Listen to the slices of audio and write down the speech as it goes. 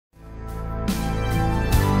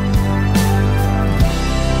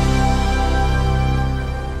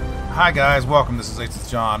Hi guys, welcome. This is Ace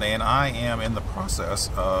John, and I am in the process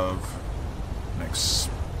of an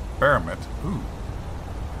experiment. Ooh.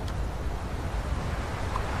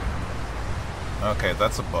 Okay,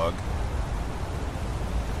 that's a bug.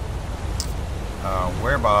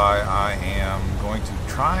 Whereby I am going to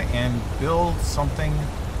try and build something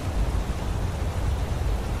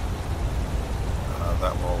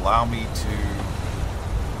that will allow me to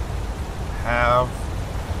have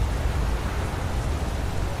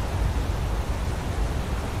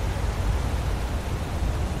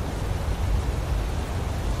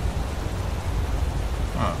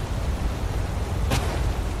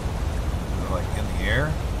like in the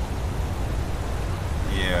air.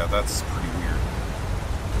 Yeah, that's pretty weird.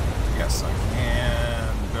 Yes, I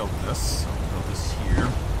can build this. I'll build this here.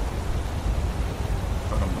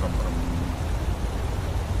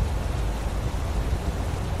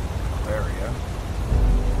 Area.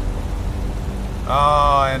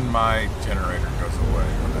 Oh, and my generator goes away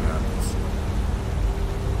when that happens.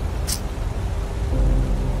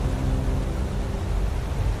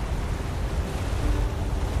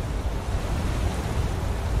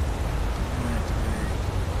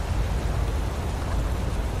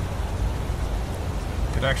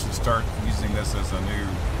 Could actually start using this as a new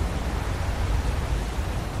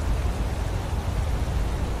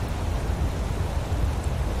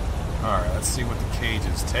Alright, let's see what the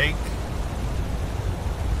cages take.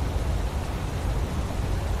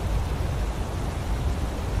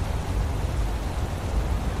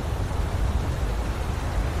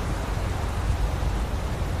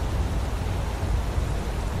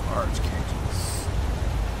 Large cages.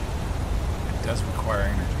 It does require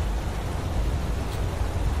energy.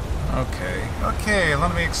 Okay,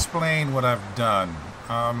 let me explain what I've done.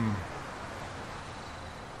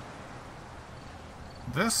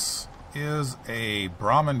 This is a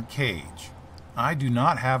Brahmin cage. I do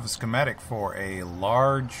not have a schematic for a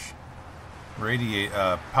large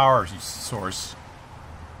power source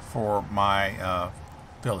for my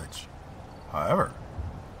village. However,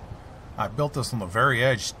 I built this on the very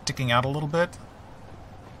edge, sticking out a little bit.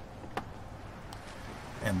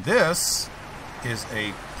 And this is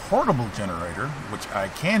a portable generator, which I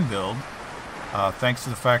can build thanks to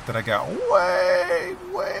the fact that I got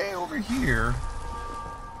way over here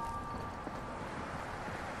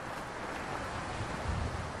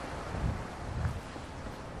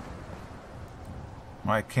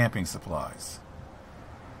my camping supplies.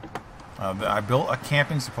 I built a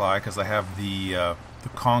camping supply because I have the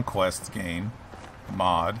Conquest game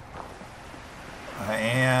mod,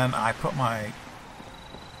 and I put my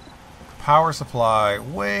power supply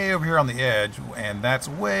way over here on the edge, and that's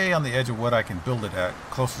way on the edge of what I can build it at,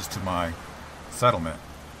 closest to my settlement.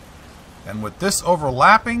 And with this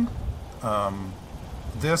overlapping,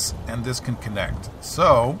 this and this can connect.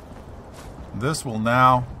 So this will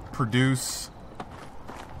now produce.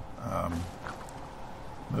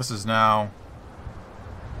 This is now,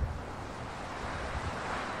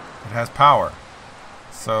 it has power,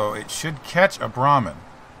 so it should catch a Brahmin.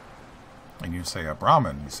 And you say a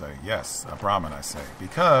Brahmin, you say yes, a Brahmin. I say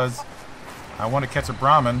because I want to catch a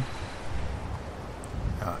Brahmin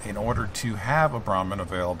in order to have a Brahmin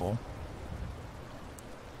available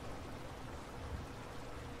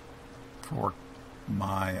for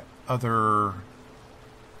my other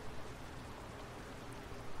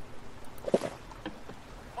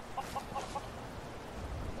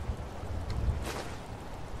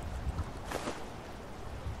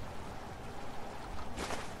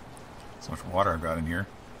so much water I've got in here.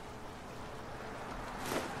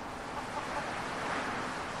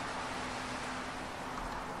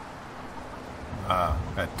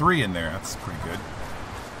 Got 3 in there. That's pretty good.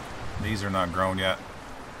 These are not grown yet.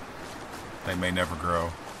 They may never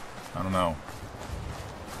grow. I don't know.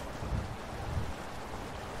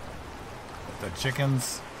 The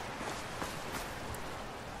chickens.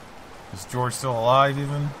 Is George still alive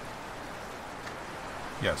even?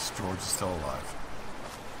 Yes, George is still alive.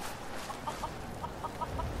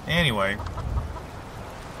 Anyway.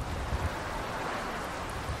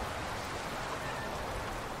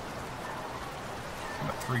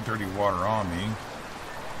 Got 3 dirty water on me.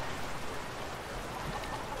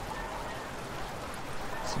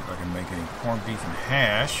 See if I can make any corned beef and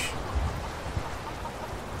hash.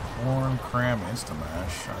 Corn, cram,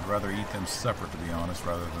 Instamash. I'd rather eat them separate, to be honest,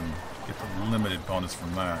 rather than get the limited bonus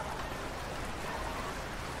from that.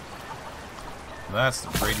 That's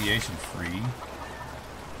the radiation free.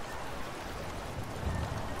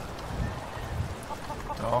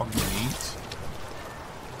 Dog meat.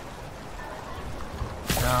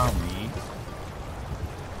 Cow meat.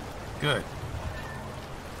 Good.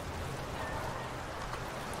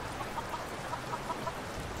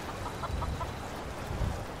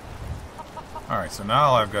 Alright, so now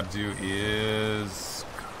all I've got to do is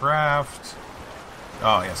craft...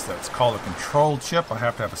 Oh, yes, that's called a control chip. I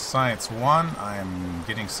have to have a science 1. I'm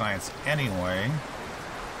getting science anyway.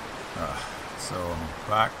 So,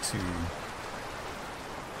 back to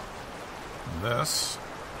this.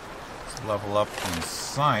 Let's level up in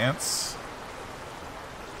science.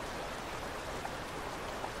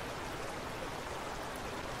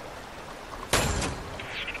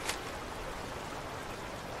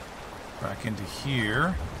 Back into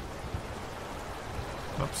here.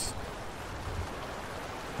 Whoops.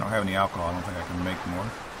 I don't have any alcohol. I don't think I can make more.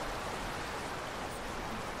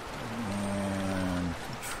 And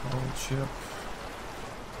control chip.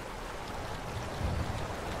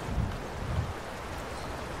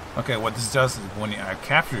 Okay, what this does is when a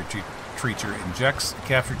captured creature injects a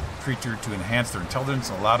captured creature to enhance their intelligence,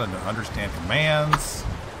 allow them to understand commands.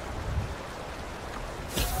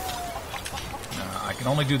 I can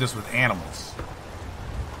only do this with animals,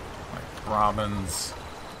 like Brahmins,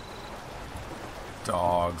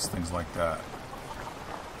 dogs, things like that.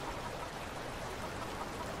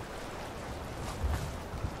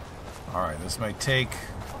 Alright, this may take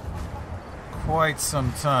quite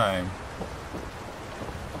some time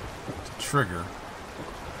to trigger.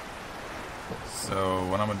 So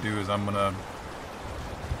what I'm going to do is I'm going to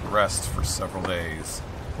rest for several days.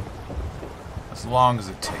 As long as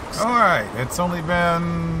it takes. Alright, it's only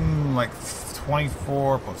been like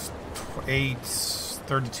 24 plus 8,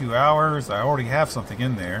 32 hours. I already have something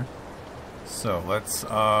in there. So let's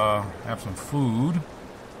have some food.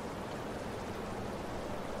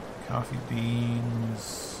 Coffee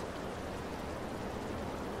beans.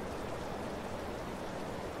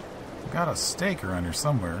 Got a steak around here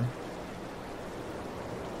somewhere.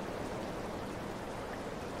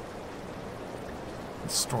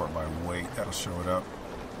 Let's store it by weight. That'll show it up.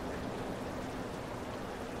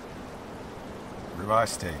 Ribeye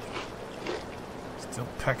steak. Still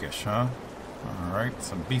peckish, huh? Alright,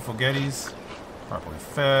 some beef ogettis. Properly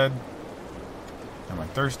fed. Am I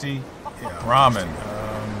thirsty? Yeah, ramen.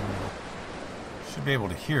 Should be able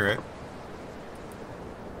to hear it.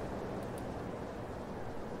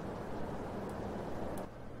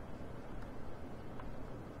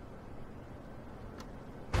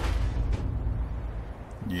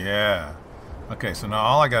 Yeah. Okay, so now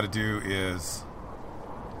all I got to do is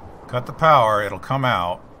cut the power. It'll come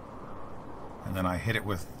out. And then I hit it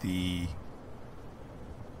with the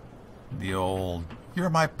old "You're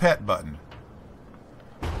my pet" button.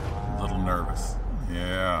 A little nervous.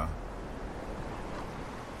 Yeah.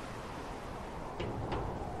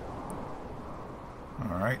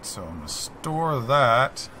 Alright, so I'm going to store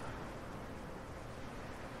that.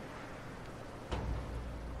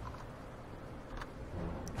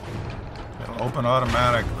 It'll open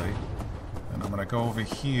automatically. And I'm going to go over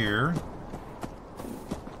here.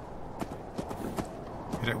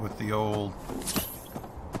 Hit it with the old...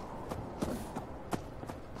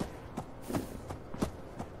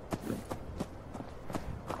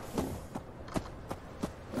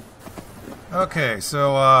 Okay,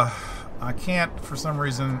 so I can't, for some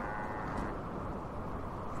reason,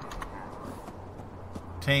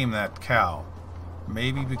 tame that cow.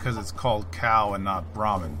 Maybe because it's called cow and not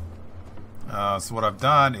Brahmin. So what I've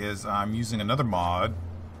done is I'm using another mod,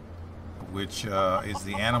 which is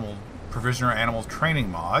the animal provisioner animal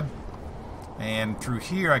training mod. And through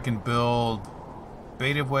here I can build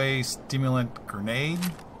beta way stimulant grenade.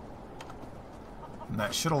 And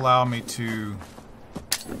that should allow me to...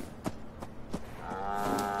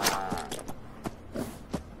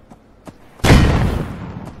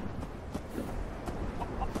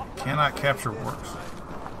 Cannot capture works.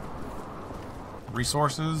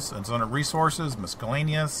 Resources, and so under resources,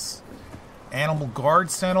 miscellaneous, animal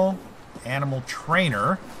guard sentinel, animal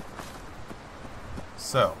trainer.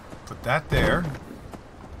 So, put that there.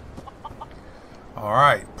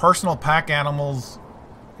 Alright, personal pack animals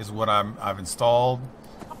is what I've installed.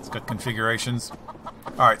 It's got configurations.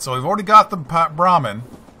 Alright, so we've already got the Brahmin,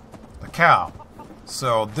 the cow.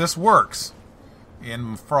 So this works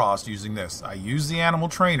in Frost using this. I use the animal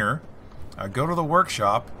trainer. I go to the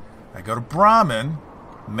workshop. I go to Brahmin.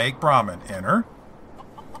 Make Brahmin. Enter.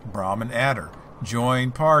 Brahmin adder.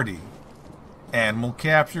 Join party. Animal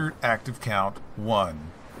captured. Active count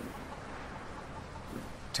 1.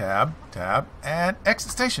 Tab. Tab. And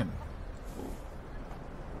exit station.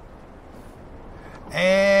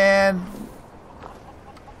 And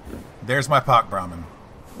there's my Pak Brahmin.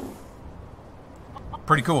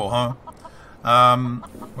 Pretty cool, huh?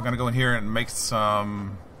 We're gonna go in here and make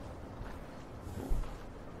some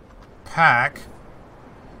pack.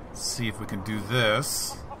 Let's see if we can do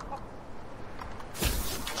this.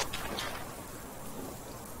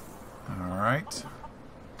 Alright.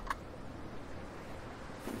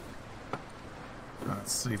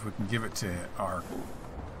 Let's see if we can give it to our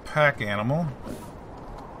pack animal.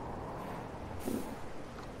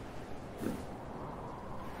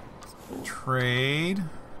 Trade.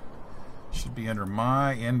 Should be under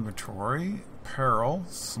my inventory. Apparel.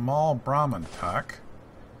 Small Brahmin pack.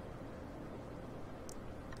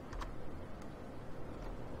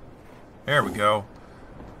 There we go.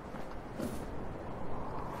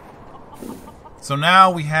 So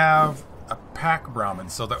now we have a pack Brahmin,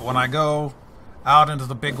 so that when I go out into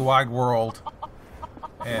the big wide world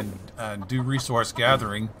and do resource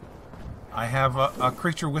gathering, I have a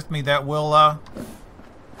creature with me that will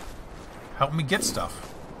help me get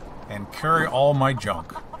stuff and carry all my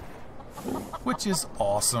junk, which is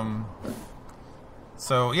awesome.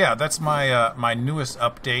 So yeah, that's my my newest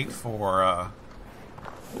update for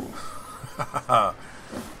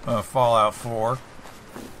Fallout 4.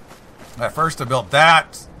 At first I built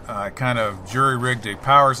that. I kind of jury-rigged a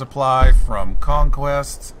power supply from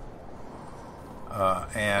Conquest.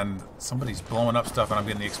 And somebody's blowing up stuff and I'm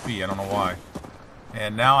getting the XP. I don't know why.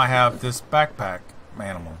 And now I have this backpack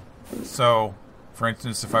animal. So, for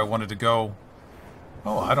instance, if I wanted to go,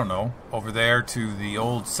 I don't know, over there to the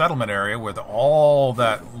old settlement area where all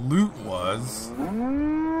that loot was,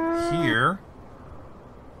 here,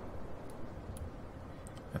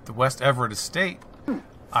 at the West Everett Estate,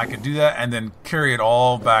 I could do that and then carry it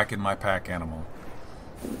all back in my pack animal.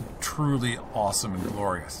 Truly awesome and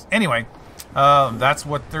glorious. Anyway, that's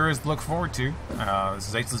what there is to look forward to. This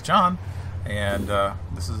is Ageless John, and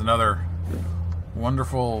this is another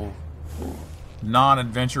wonderful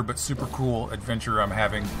non-adventure but super cool adventure I'm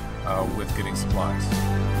having with getting supplies.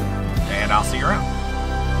 And I'll see you around.